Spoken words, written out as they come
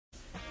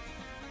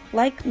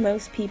Like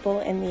most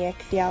people in the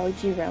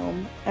ichthyology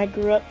realm, I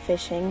grew up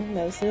fishing,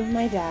 mostly with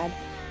my dad,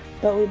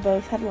 but we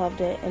both had loved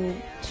it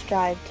and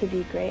strived to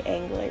be great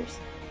anglers.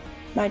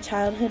 My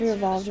childhood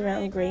revolved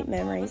around great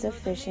memories of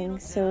fishing,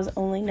 so it was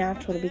only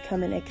natural to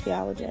become an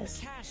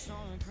ichthyologist.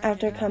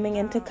 After coming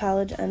into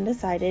college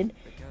undecided,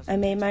 I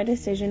made my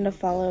decision to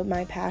follow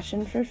my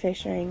passion for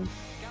fishing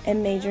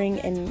and majoring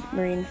in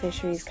marine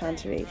fisheries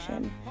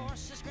conservation.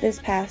 This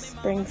past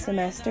spring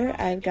semester,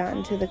 I've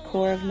gotten to the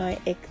core of my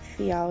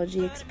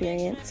ichthyology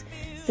experience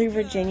through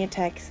Virginia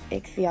Tech's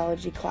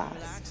ichthyology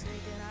class.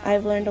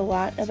 I've learned a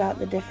lot about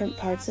the different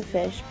parts of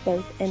fish,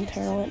 both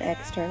internal and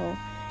external,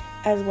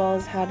 as well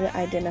as how to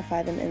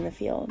identify them in the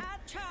field.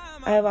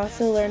 I have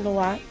also learned a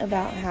lot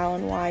about how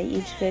and why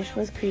each fish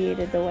was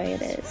created the way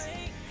it is.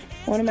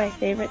 One of my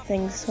favorite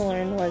things to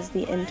learn was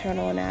the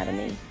internal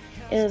anatomy.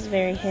 It was a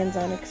very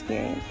hands-on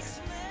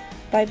experience.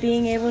 By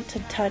being able to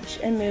touch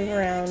and move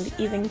around,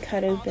 even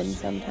cut open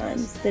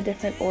sometimes, the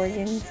different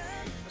organs,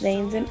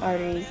 veins, and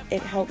arteries,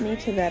 it helped me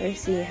to better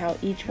see how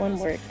each one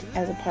worked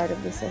as a part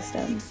of the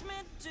system.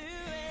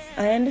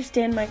 I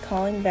understand my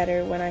calling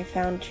better when I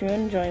found true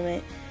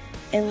enjoyment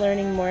in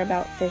learning more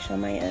about fish on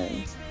my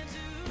own.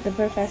 The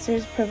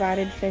professors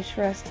provided fish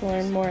for us to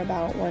learn more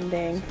about one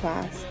day in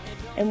class,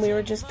 and we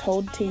were just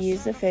told to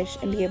use the fish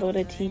and be able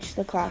to teach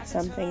the class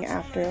something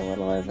after a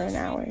little over an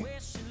hour.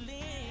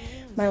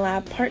 My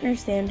lab partner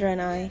Sandra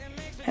and I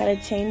had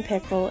a chain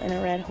pickerel and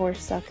a red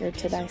horse sucker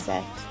to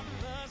dissect.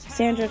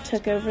 Sandra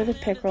took over the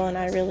pickerel and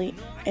I really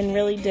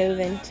dove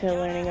into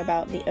learning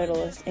about the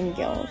otoliths and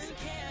gills.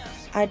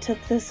 I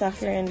took the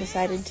sucker and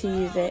decided to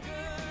use it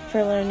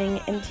for learning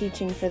and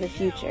teaching for the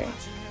future.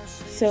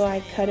 So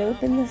I cut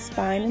open the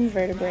spine and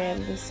vertebrae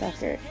of the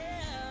sucker.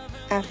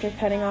 After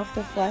cutting off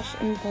the flesh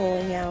and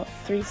pulling out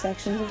 3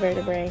 sections of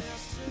vertebrae,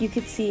 you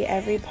could see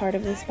every part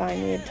of the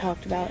spine we had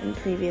talked about in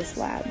previous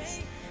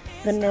labs.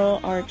 The neural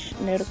arch,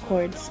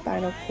 notochord,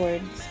 spinal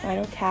cord,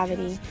 spinal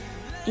cavity,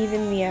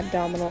 even the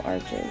abdominal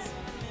arches.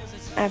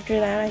 After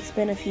that, I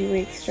spent a few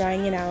weeks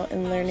drying it out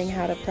and learning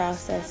how to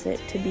process it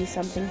to be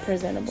something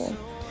presentable.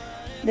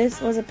 This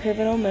was a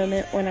pivotal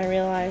moment when I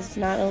realized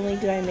not only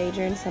do I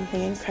major in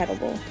something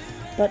incredible,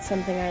 but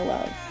something I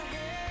love.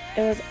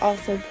 It was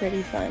also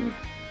pretty fun.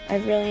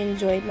 I've really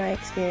enjoyed my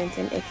experience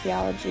in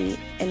ichthyology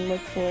and look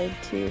forward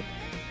to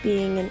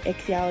being an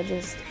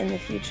ichthyologist in the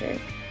future.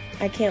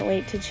 I can't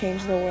wait to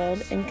change the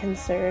world and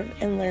conserve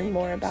and learn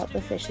more about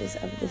the fishes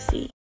of the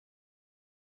sea.